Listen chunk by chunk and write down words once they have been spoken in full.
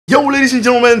Yo, ladies and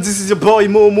gentlemen, this is your boy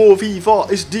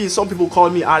MomoFifaHD. Some people call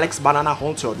me Alex Banana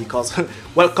Hunter because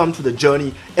welcome to the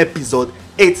journey, episode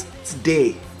 8.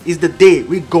 Today is the day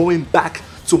we're going back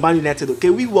to Man United. Okay,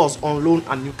 we was on loan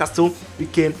at Newcastle. We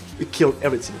came, we killed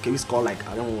everything. Okay, we scored like,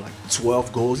 I don't know, like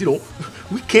 12 goals. You know,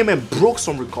 we came and broke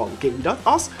some record. Okay, without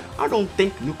us, I don't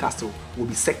think Newcastle will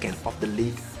be second of the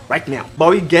league right now. But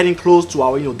we're getting close to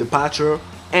our departure,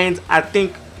 and I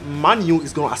think Man U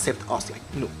is gonna accept us. Like,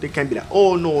 they can't be like,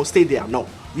 oh no, stay there. No,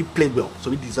 we played well,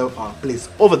 so we deserve our place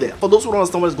over there. For those who don't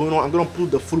understand what is going on, I'm gonna put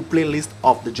the full playlist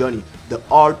of the journey. The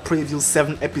all previous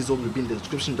 7 episodes will be in the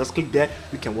description. Just click there.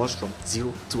 You can watch from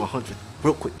 0 to 100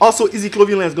 real quick. Also, Easy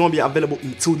Clothing Line is gonna be available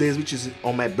in 2 days, which is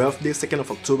on my birthday, 2nd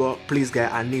of October. Please, guys,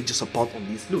 I need your support on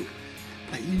this. Look,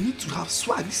 like, you need to have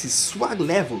swag. This is swag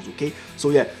levels, okay?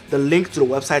 So yeah, the link to the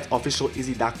website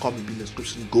officialeasy.com will be in the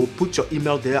description. Go put your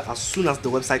email there. As soon as the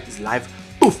website is live,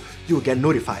 poof, you will get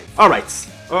notified. All right.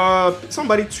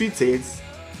 Somebody tweeted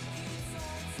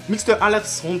Mr.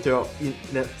 Alex Hunter in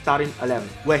the starting 11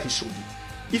 where he should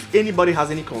be. If anybody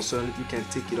has any concern, you can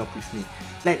take it up with me.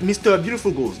 Like Mr.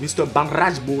 Beautiful Goals, Mr.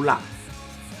 Bangraj Bola.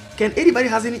 Can anybody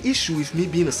has any issue with me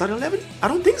being a starting 11? I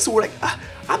don't think so. Like,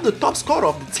 I'm the top scorer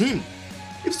of the team.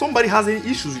 If somebody has any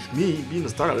issues with me being a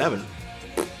starting 11,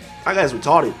 that guy's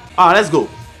retarded. Alright, let's go.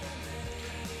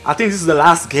 I think this is the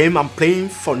last game I'm playing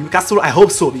for Newcastle. I hope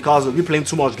so, because we're playing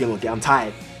too much game. Okay, I'm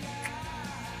tired.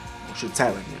 I'm actually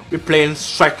tired right now. We're playing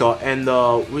striker, and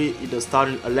we in the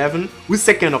starting 11. We're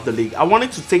second of the league. I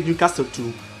wanted to take Newcastle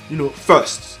to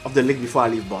first of the league before I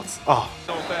leave, but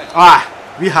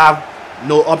we have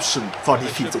no option for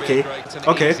defeat. Okay,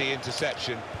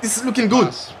 this is looking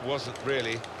good. Wasn't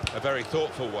really a very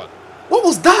thoughtful one. What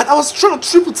was that? I was trying to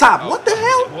triple tap. What the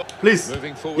hell? Please.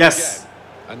 Yes.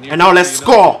 And now let's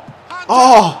score.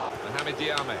 Oh.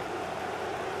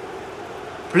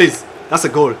 Please. That's a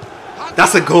goal.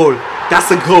 That's a goal.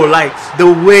 That's a goal. Like the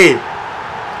way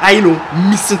I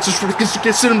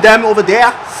missing them over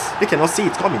there. They cannot see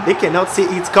it coming. They cannot see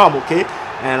it come. Okay.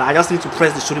 And I just need to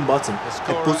press the shooting button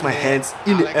and put my hands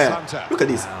in the air. Look at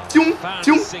this.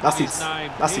 That's it.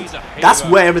 That's it. That's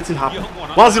where everything happened.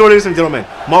 1-0, ladies and gentlemen.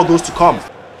 More goals to come.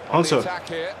 Hunter,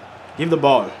 give the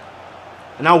ball.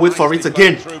 And now wait for it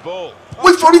again.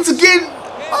 Wait for it again.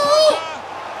 Oh,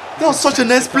 that was such a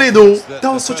nice play, though.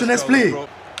 That was such a nice play.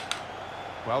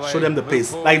 Show them the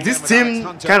pace. Like, this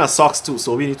team kind of sucks too,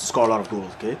 so we need to score a lot of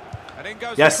goals. Okay.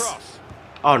 Yes.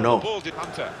 Oh no.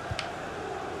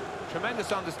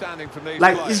 Tremendous understanding from these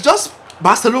like players. It's just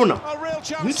Barcelona.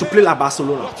 You need to play like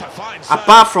Barcelona.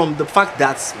 Apart from the fact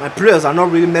that my players are not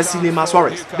really Messi, Neymar,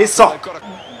 Suarez. They suck.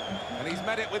 And he's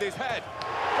met it with his head.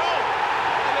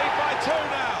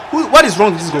 What is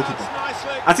wrong with this goalkeeper?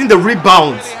 I think the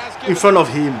rebound in front of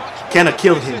him kind of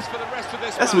killed him.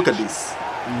 Let's look at this.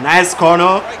 Nice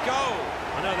corner.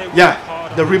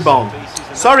 Yeah, the rebound.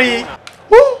 Sorry.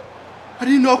 Woo! I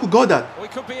didn't know I could go that. We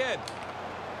could be in.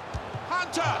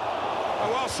 Hunter. Oh,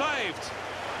 well saved.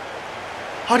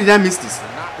 How did I miss this?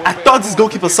 I thought this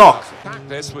goalkeeper sucked.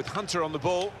 This with Hunter on the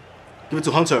ball. Give it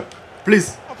to Hunter,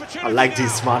 please. I like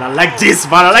this, man. I like this,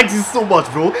 man. I like this so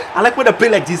much, bro. I like when they play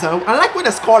like this. I like when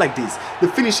they score like this. The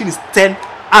finishing is 10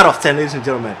 out of 10, ladies and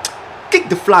gentlemen. Kick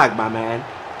the flag, my man.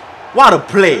 What a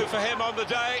play.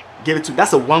 Give it to.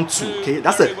 That's a 1-2. Okay,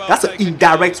 that's an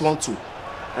indirect 1-2.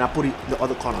 And I put it in the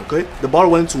other corner. Okay, the ball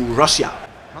went to Russia.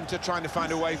 Hunter trying to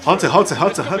find a way through. Hunter.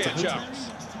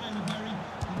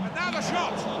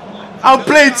 I'm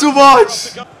playing too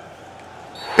much.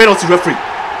 Penalty, referee.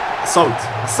 I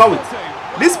saw it.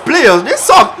 These players, they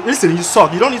suck. Listen, you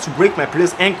suck. You don't need to break my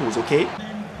players' ankles, okay? He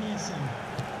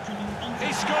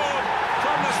scored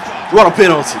from the spot. What a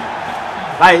penalty.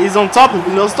 Like, it's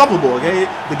unstoppable, okay?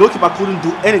 The goalkeeper couldn't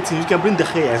do anything. You can bring the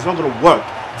hair. It's not going to work.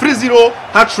 3-0,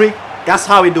 hat-trick. That's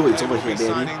how we do it over here,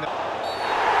 baby.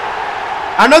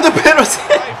 Another penalty.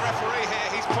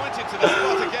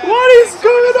 What is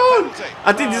going on?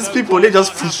 I think these people, they're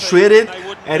just frustrated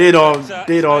and they don't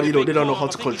know how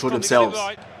to control themselves.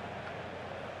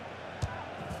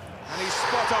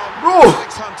 Bro,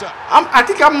 I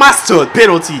think I'm mastered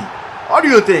penalty. What do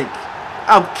you think?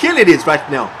 I'm killing it right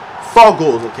now. 4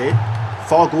 goals, okay?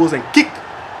 4 goals and kick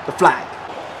the flag.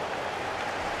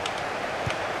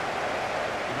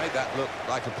 He made that look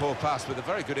like a poor pass with a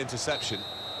very good interception.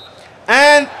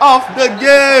 And off the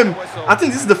game. I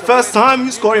think this is the first time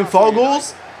we're scoring 4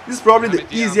 goals. This is probably the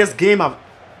easiest game I've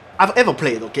ever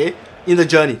played, okay, in the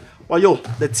journey. Well, yo,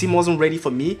 the team wasn't ready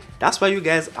for me. That's why you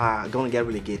guys are gonna get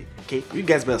relegated, okay? You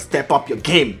guys better step up your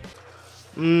game.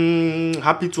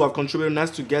 Happy to have contributed.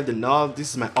 Nice to get the nod.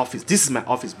 This is my office. This is my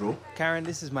office, bro. Karen,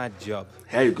 this is my job.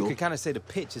 Here you go. You can kind of say the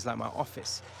pitch is like my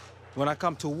office. When I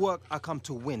come to work, I come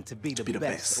to win, to be the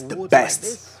best. The Awards best.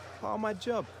 Like this, part of my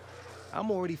job.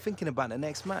 I'm already thinking about the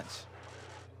next match.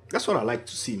 That's what I like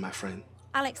to see, my friend.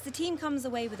 Alex, the team comes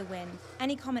away with a win.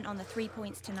 Any comment on the 3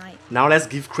 points tonight? Now let's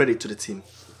give credit to the team.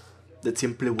 The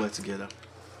team played well together.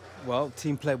 Well,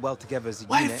 team played well together as a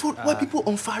Why unit. why people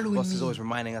unfollowing Boss me? is always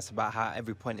reminding us about how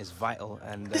every point is vital,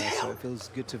 and so it feels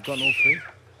good to have gotten all 3.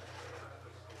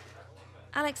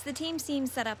 Alex, the team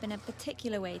seems set up in a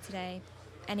particular way today.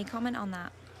 Any comment on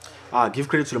that? Give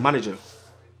credit to the manager.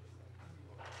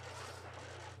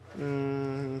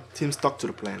 Team stuck to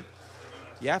the plan.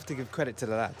 You have to give credit to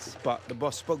the lads, but the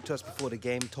boss spoke to us before the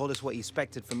game, told us what he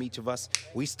expected from each of us.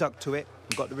 We stuck to it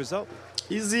and got the result.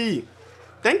 Easy.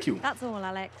 Thank you. That's all,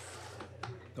 Alex.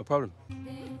 No problem.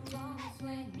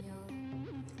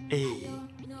 Hey.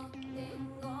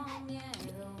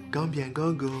 Go bien,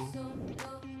 go go.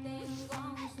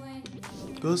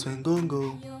 Go swing, go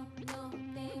go.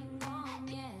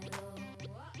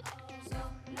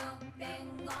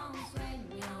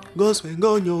 Go swing,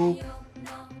 go yo.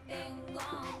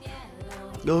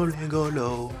 Go low, go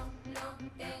low.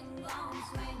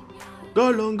 Go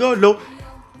long, go low.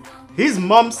 His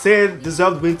mom said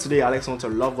deserved win today. Alex Hunter,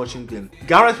 love watching game.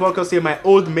 Gareth Walker said my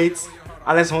old mate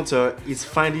Alex Hunter is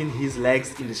finding his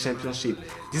legs in the championship.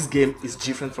 This game is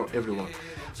different for everyone.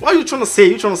 What are you trying to say?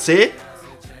 You trying to say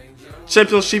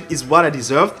championship is what I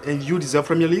deserved and you deserve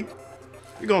Premier League?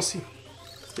 You're gonna see.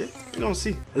 Okay? You're gonna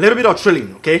see. A little bit of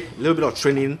training, okay? A little bit of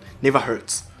training never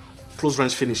hurts. Close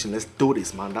range finishing. Let's do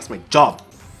this, man. That's my job.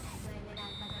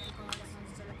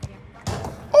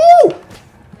 Oh!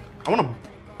 I wanna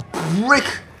break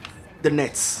the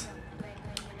nets.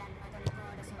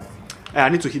 Hey, I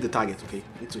need to hit the target, okay?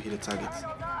 I need to hit the target.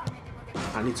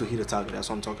 I need to hit the target. That's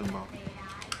what I'm talking about.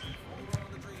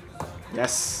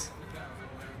 Yes.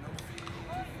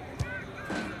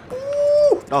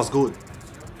 Ooh, that was good.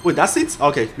 Wait, that's it?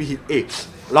 Okay, we hit 8.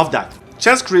 Love that.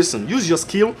 Chance creation. Use your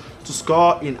skill to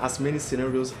score in as many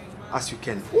scenarios as you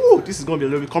can. Ooh, this is going to be a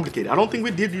little bit complicated. I don't think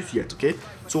we did this yet, okay?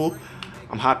 So,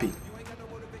 I'm happy.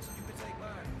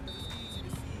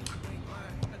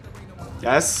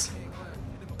 Yes.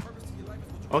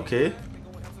 Okay.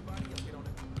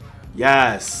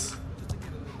 Yes.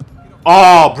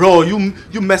 Oh, bro, you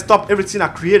messed up everything I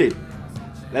created.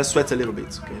 Let's sweat a little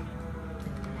bit, okay?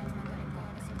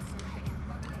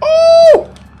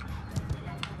 Oh!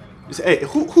 You say, hey,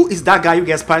 who is that guy you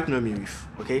guys partner me with?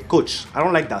 Okay, coach. I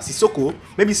don't like that. Sissoko.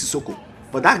 Maybe Sissoko.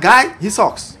 But that guy, he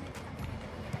sucks.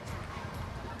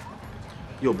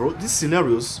 Yo, bro, these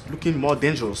scenarios looking more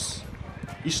dangerous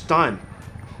each time.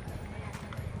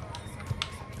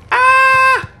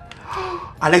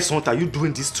 Alex Hunter, you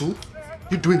doing this too?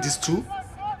 You doing this too?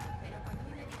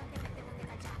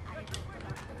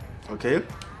 Okay.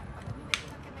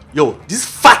 Yo, this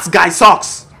fat guy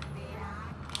sucks.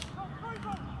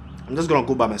 I'm just gonna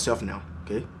go by myself now,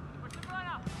 okay?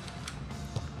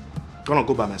 Gonna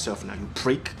go by myself now, you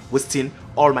prick, wasting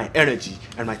all my energy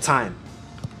and my time.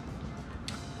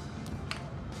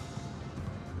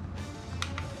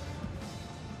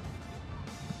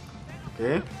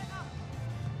 Okay.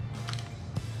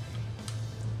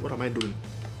 What am I doing?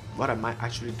 What am I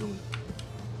actually doing?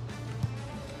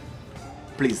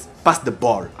 Please, pass the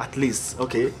ball, at least,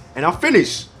 okay? And I'll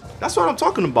finish. That's what I'm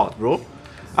talking about, bro.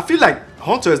 I feel like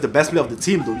Hunter is the best player of the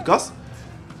team, though, because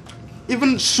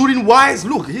even shooting-wise,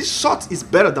 look, his shot is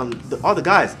better than the other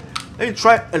guys. Let me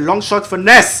try a long shot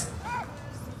finesse.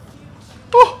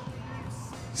 Oh!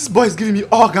 This boy is giving me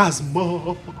orgasm.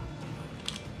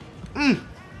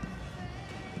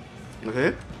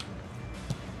 Okay.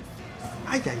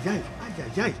 Ay, ay, ay, ay,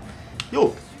 ay, ay.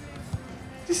 Yo,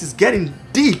 this is getting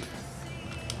deep.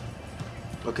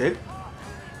 Okay.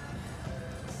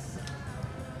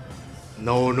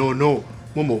 No, no, no.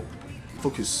 Momo,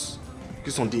 focus.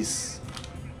 Focus on this.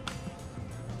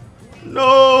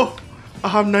 No! I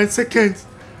have 9 seconds.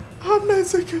 I have 9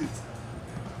 seconds.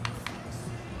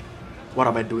 What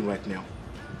am I doing right now?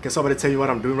 Can somebody tell me what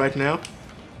I'm doing right now?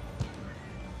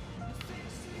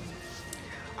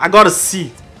 I got a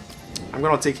C. I'm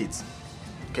gonna take it.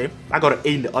 Okay? I got an A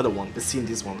in the other one. The C in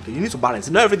this one. Okay? You need to balance.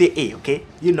 Not every day A, okay?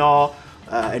 You know,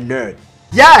 a nerd.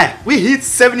 Yeah, we hit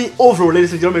 70 overall,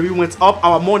 ladies and gentlemen. We went up.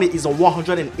 Our money is on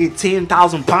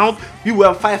 £118,000. We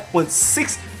were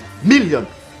 5.6 million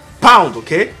pounds.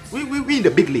 Okay, we in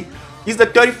the big league. It's the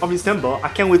 30th of December. I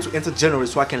can't wait to enter January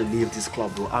so I can leave this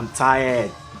club, bro. I'm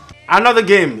tired. Another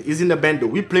game is in the bando.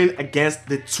 We're playing against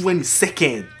the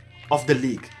 22nd of the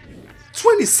league.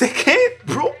 22nd,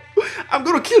 bro. I'm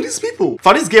gonna kill these people.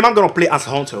 For this game, I'm gonna play as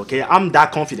Hunter, okay? I'm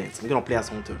that confident. I'm gonna play as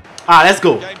Hunter. Ah, let's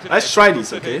go. Let's try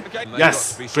this, okay?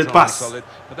 Yes, great pass.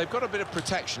 But they've got a bit of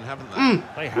protection, haven't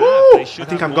they? Woo! I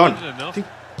think I'm gone. I think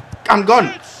I'm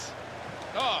gone.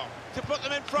 Oh, to put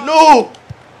them in front. No!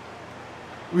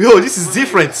 Yo, this is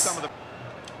different.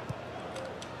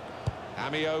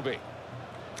 Amiobi.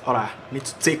 Alright, need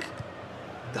to take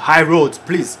the high road.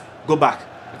 Please, go back.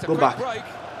 Go back. Break.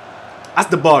 That's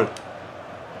the ball.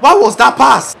 What was that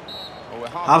pass? Oh,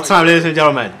 Half time, ladies and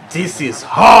gentlemen. This is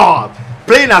hard.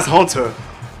 Playing as Hunter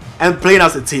and playing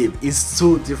as a team is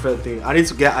two different things. I need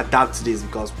to get adapted to this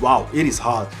because wow, it is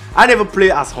hard. I never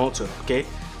play as Hunter, okay?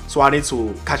 So I need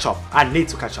to catch up. I need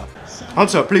to catch up.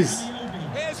 Hunter, please.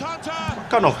 Here's Hunter. What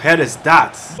kind of head is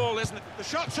that? Ball, isn't it? The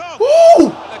shot's on. Woo!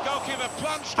 The goalkeeper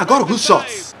plunged. I got a to good the shot.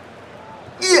 save.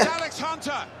 Yeah. Alex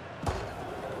Hunter.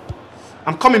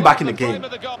 I'm coming back in the game.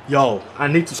 Yo, I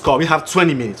need to score. We have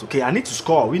 20 minutes, okay? I need to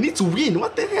score. We need to win.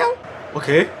 What the hell?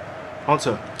 Okay.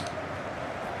 Hunter.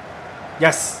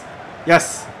 Yes.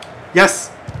 Yes.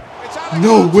 Yes. It's Alex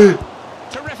No Hunter. way.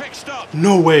 Terrific stop.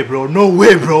 No way, bro. No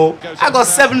way, bro. I got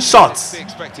 7 shots. The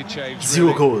expected change.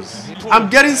 0 goals. I'm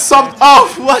getting subbed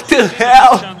off. What the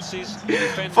hell?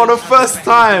 For the first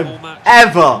time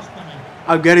ever,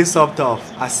 I'm getting subbed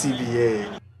off at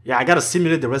CBA. Yeah, I gotta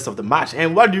simulate the rest of the match.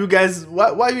 And why are you guys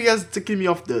taking me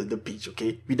off the pitch,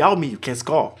 okay? Without me, you can't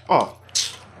score. Oh.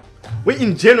 We're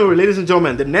in January, ladies and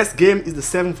gentlemen. The next game is the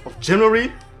 7th of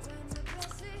January.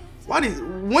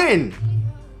 When?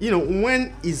 You know,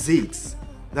 when is it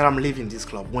that I'm leaving this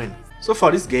club? When? So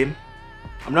for this game,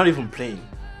 I'm not even playing.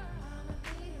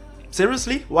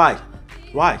 Seriously? Why?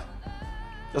 Why?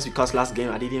 Just because last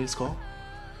game I didn't score?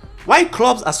 Why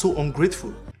clubs are so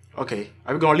ungrateful? Okay,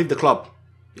 are we gonna leave the club?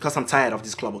 Because I'm tired of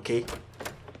this club, okay?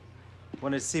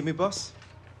 Wanted to see me, boss?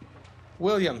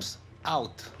 Williams,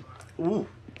 out. Ooh.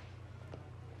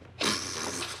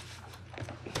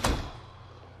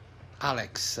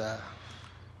 Alex,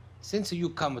 since you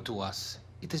come to us,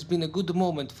 it has been a good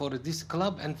moment for this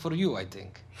club and for you, I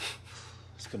think.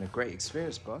 It's been a great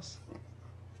experience, boss.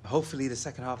 Hopefully the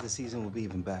second half of the season will be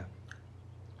even better.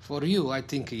 For you, I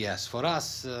think yes. For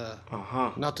us,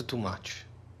 not too much.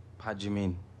 How do you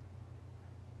mean?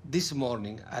 This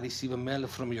morning, I received a mail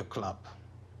from your club.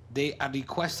 They are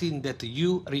requesting that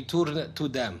you return to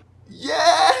them.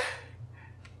 Yeah!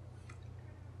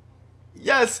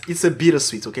 Yes, it's a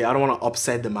bittersweet, okay? I don't want to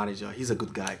upset the manager. He's a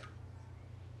good guy.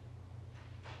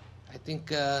 I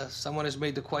think someone has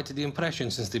made quite the impression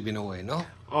since they've been away, no?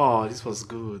 Oh, this was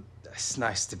good. It's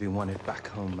nice to be wanted back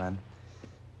home, man.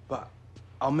 But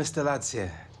I'll miss the lads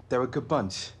here. They're a good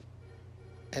bunch.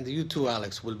 And you too,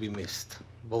 Alex, will be missed.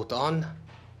 Both on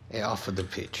and off of the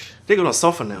pitch. They're gonna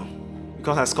suffer now.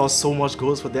 Because I scored so much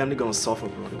goals for them, they're gonna suffer,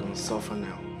 bro. They're gonna suffer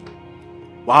now.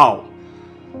 Wow.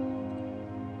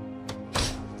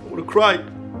 I wanna cry.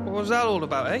 What was that all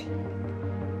about, eh?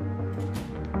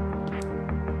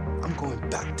 I'm going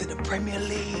back to the Premier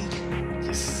League.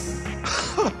 Yes.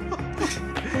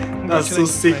 That's so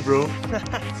sick, mate. bro.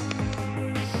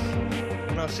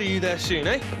 And I'll see you there soon,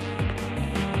 eh?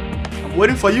 I'm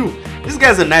waiting for you. This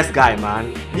guy's a nice guy,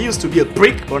 man. He used to be a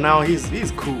prick, but now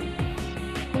he's cool.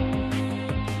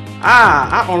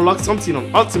 Ah, I unlocked something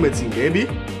on Ultimate Team, baby.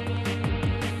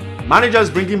 Manager is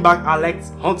bringing back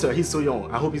Alex Hunter. He's so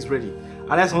young. I hope he's ready.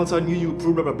 Alex Hunter knew you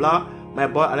prove blah blah blah. My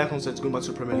boy Alex Hunter is going back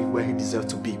to the Premier League where he deserves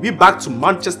to be. We're back to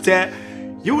Manchester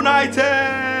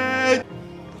United.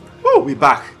 Oh, we're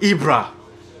back. Ibra.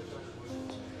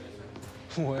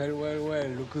 Well,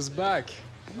 look who's back.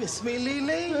 Miss me,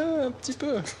 Lily? Un petit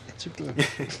peu.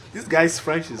 This guy's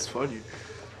French is funny.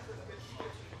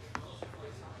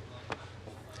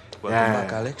 Welcome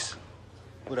back, Alex.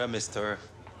 What I missed her.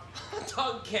 I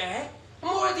don't care. I'm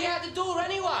already out the door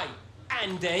anyway.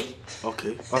 Andy.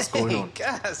 Okay, what's going on?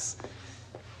 Gas.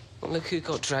 Well, look who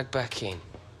got dragged back in.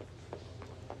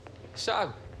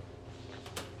 So,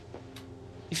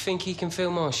 you think he can fill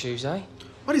my shoes, eh?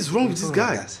 What is wrong with this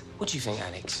guy? What do you think,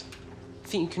 Alex?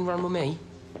 Think you can run with me?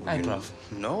 Hey, bruv.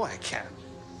 No, I can't.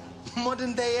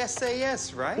 Modern day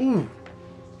SAS, right? Ooh.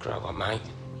 Grow up, mate.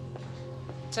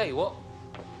 Tell you what,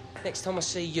 next time I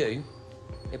see you,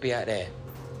 you'll be out there.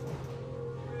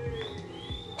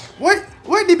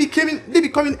 Why they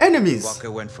becoming enemies?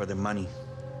 Walker went for the money.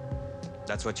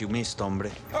 That's what you missed,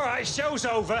 hombre. All right, show's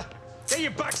over. Get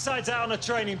your backsides out on a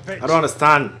training pitch. I don't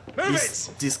understand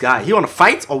this guy. He wanna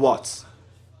fight or what?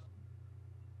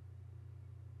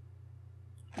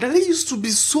 They used to be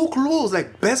so close,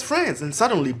 like best friends, and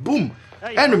suddenly, boom,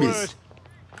 Hey, enemies. word.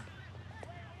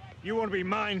 You want to be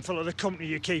mindful of the company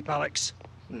you keep, Alex.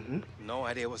 No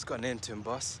idea what's gotten into him,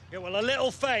 boss. Yeah, well, a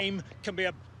little fame can be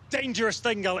a dangerous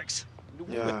thing, Alex.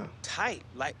 We Yeah. were tight,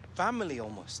 like family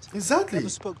almost. Exactly. Never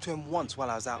spoke to him once while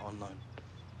I was out on loan.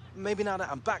 Maybe now that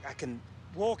I'm back, I can...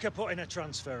 Walker put in a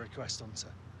transfer request, Hunter.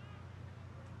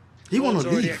 He want Ward's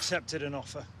to already leave. accepted an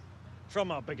offer.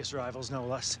 From our biggest rivals, no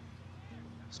less.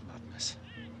 It's madness.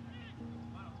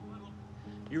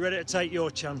 You ready to take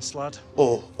your chance, lad?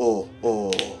 Oh.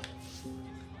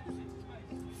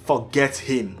 Forget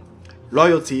him.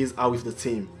 Loyalties are with the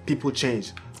team. People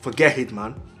change. Forget it,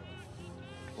 man.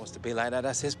 Wants to be like that,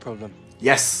 that's his problem.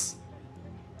 Yes.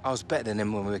 I was better than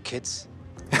him when we were kids.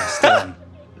 I still am.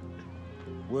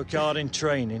 Work hard in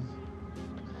training.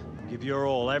 Give your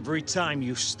all every time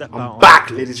you step out. I'm on back,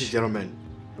 the ladies pitch. and gentlemen.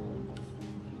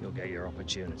 You'll get your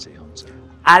opportunity, Hunter.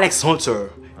 Alex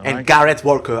Hunter and Alright. Gareth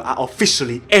Walker are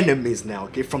officially enemies now,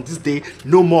 okay? From this day,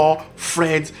 no more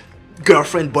friends,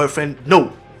 girlfriend, boyfriend.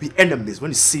 No, we enemies.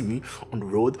 When you see me on the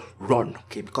road, run,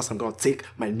 okay? Because I'm gonna take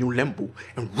my new Lambo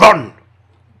and run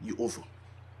you over.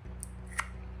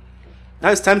 Now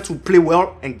it's time to play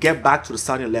well and get back to the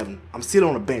starting 11. I'm still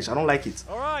on the bench. I don't like it.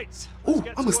 All right. Oh,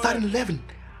 I'm in starting 11.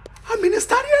 I'm in the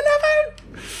starting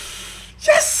 11.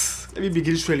 Yes. Let me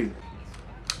begin trailing.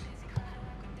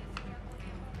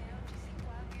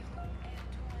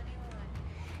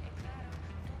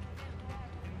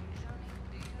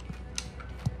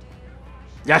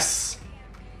 Yes.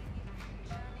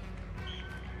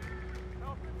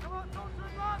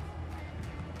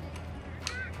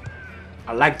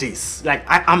 I like this. Like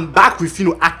I'm back with, you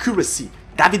know, accuracy.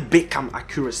 David Beckham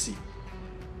accuracy.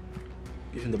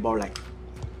 Give him the ball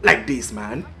like this,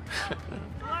 man.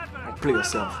 And play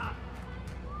yourself.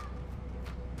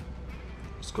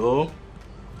 Let's go.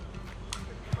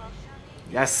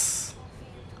 Yes.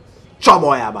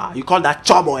 Choboyaba. You call that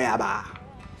Choboyaba.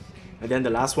 And then the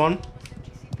last one.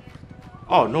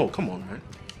 Oh no, come on, man.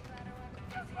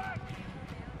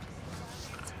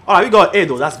 Alright, we got 8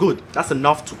 though. That's good. That's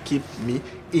enough to keep me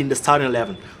in the starting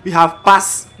 11. We have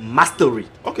pass mastery.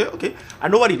 Okay. I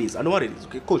know what it is.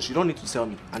 Okay, coach, you don't need to tell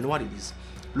me. I know what it is.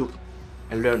 Look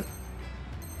and learn.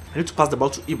 I need to pass the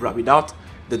ball to Ibra without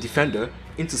the defender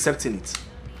intercepting it.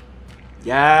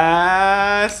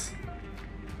 Yes.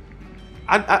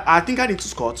 I think I need to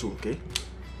score too, okay?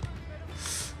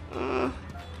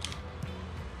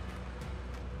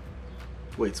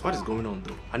 Wait, what is going on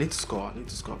though? I need to score,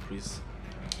 please.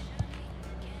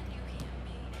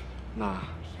 Nah.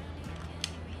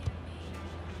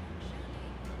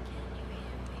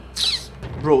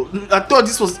 Bro, I thought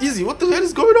this was easy. What the hell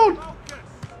is going on?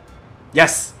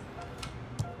 Yes.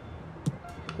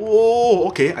 Oh,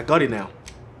 okay. I got it now.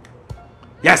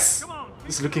 Yes.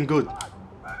 This is looking good.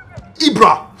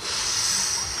 Ibra.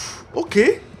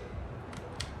 Okay.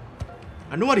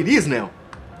 I know what it is now.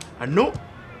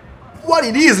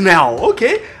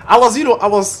 Okay. I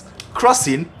was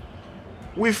crossing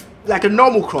with like a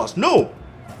normal cross. No.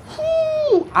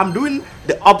 Ooh, I'm doing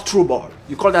the up through ball.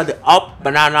 You call that the up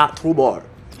banana through ball.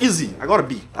 Easy. I got a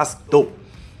B. That's dope.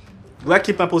 Do I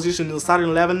keep my position in the starting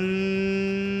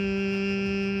 11?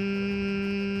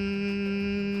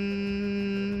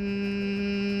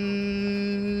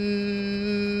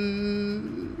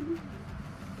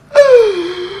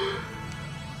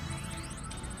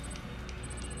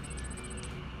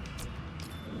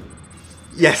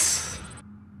 Yes.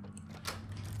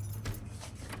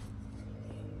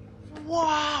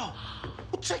 Wow!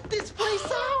 Check this place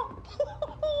out!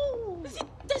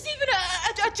 There's even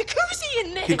a jacuzzi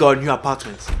in there! He got a new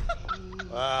apartment.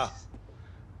 Wow.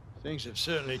 Things have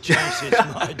certainly changed since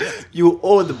my day. You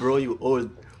old, bro. You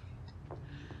old.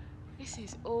 This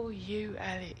is all you,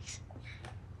 Alex.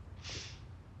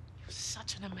 You're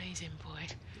such an amazing boy.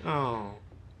 Oh.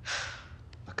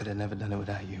 I could have never done it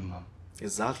without you, Mum.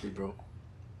 Exactly, bro.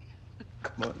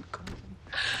 Come on.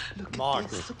 Look Margaret.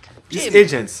 at this. Look at These Jim.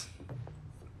 agents.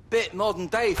 Bit modern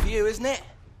day for you, isn't it?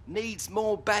 Needs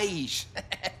more beige.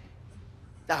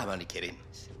 No, I'm only kidding.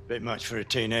 Bit much for a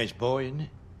teenage boy, isn't it?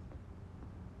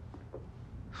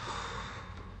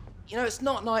 You know, it's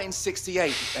not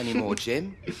 1968 anymore,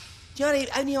 Jim. Do you have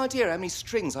any idea how many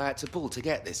strings I had to pull to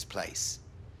get this place?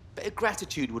 Bit of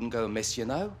gratitude wouldn't go amiss, you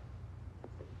know.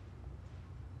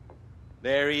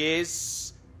 There he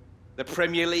is. The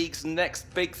Premier League's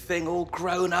next big thing, all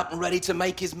grown up and ready to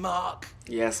make his mark.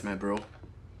 Yes, my bro.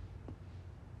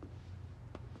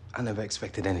 I never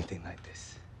expected anything like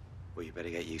this. Well, you better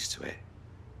get used to it.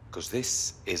 Because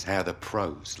this is how the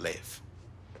pros live.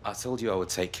 I told you I would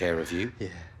take care of you. Yeah.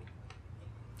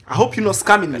 I hope you're not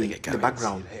scamming Better me get in the going.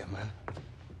 background. See you later, man.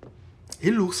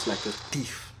 He looks like a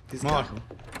thief. This guy. Michael.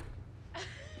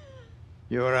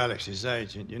 You're Alex's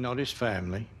agent. You're not his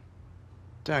family.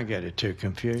 Don't get it too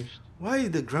confused. Why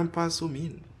is the grandpa so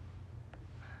mean?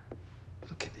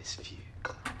 Look at this view.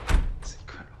 It's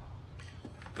incredible.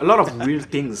 A lot of real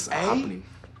things are happening.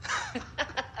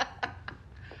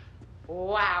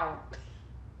 Wow.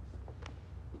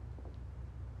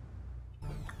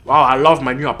 Wow, I love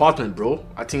my new apartment, bro.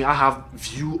 I think I have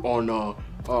view on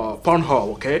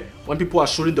Pornhub, okay? When people are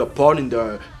shooting the porn in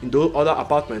those other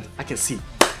apartments, I can see.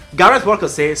 Gareth Walker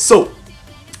says, so,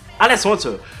 Alex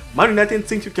Hunter, Man United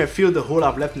thinks you can fill the hole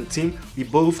I've left in the team. We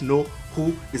both know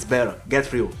who is better.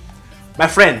 Get real. My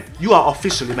friend, you are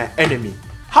officially my enemy.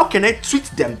 How can I tweet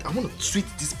them? I want to tweet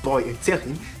this boy and tell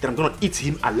him that I'm going to eat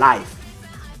him alive.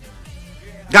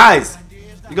 Guys,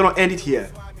 we're going to end it here.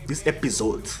 This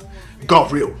episode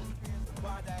got real.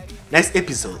 Next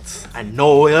episode, I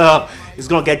know it's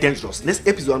going to get dangerous. Next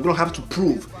episode, I'm going to have to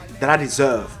prove that I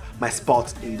deserve my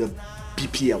spot in the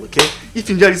BPL, okay? If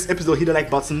you enjoyed this episode, hit the like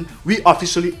button. We are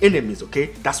officially enemies, okay?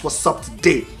 That's what's up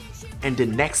today. And the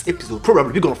next episode,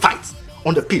 probably we're gonna fight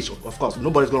on the pitch. Of course,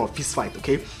 nobody's gonna fist fight,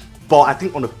 okay? But I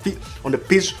think on the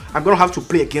pitch, I'm gonna have to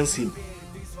play against him,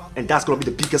 and that's gonna be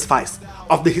the biggest fight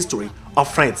of the history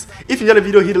of friends. If you enjoyed the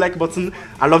video, hit the like button.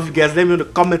 I love you guys. Let me know in the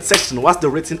comment section what's the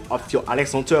rating of your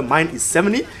Alex Hunter. Mine is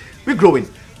 70. We're growing.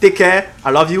 Take care.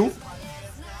 I love you.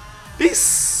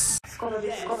 Peace.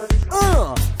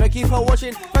 Thank you for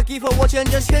watching,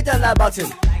 just hit the like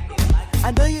button.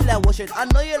 I know you like watching,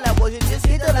 just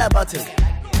hit the like button.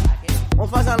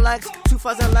 1,000 likes,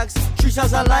 2,000 likes,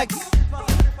 3,000 likes.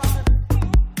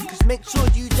 Just make sure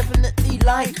you definitely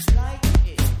like.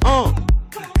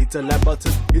 Hit the like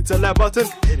button, hit the like button.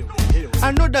 Hit it.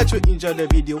 I know that you enjoyed the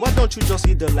video, why don't you just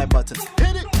hit the like button?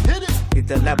 Hit it. Hit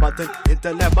the like button, hit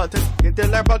the like button, hit the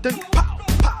like button. Pow,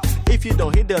 pow. If you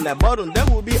don't hit the like button, there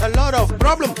will be a lot of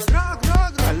problems.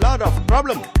 A lot of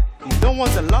problems. You don't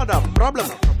want a lot of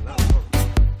problems.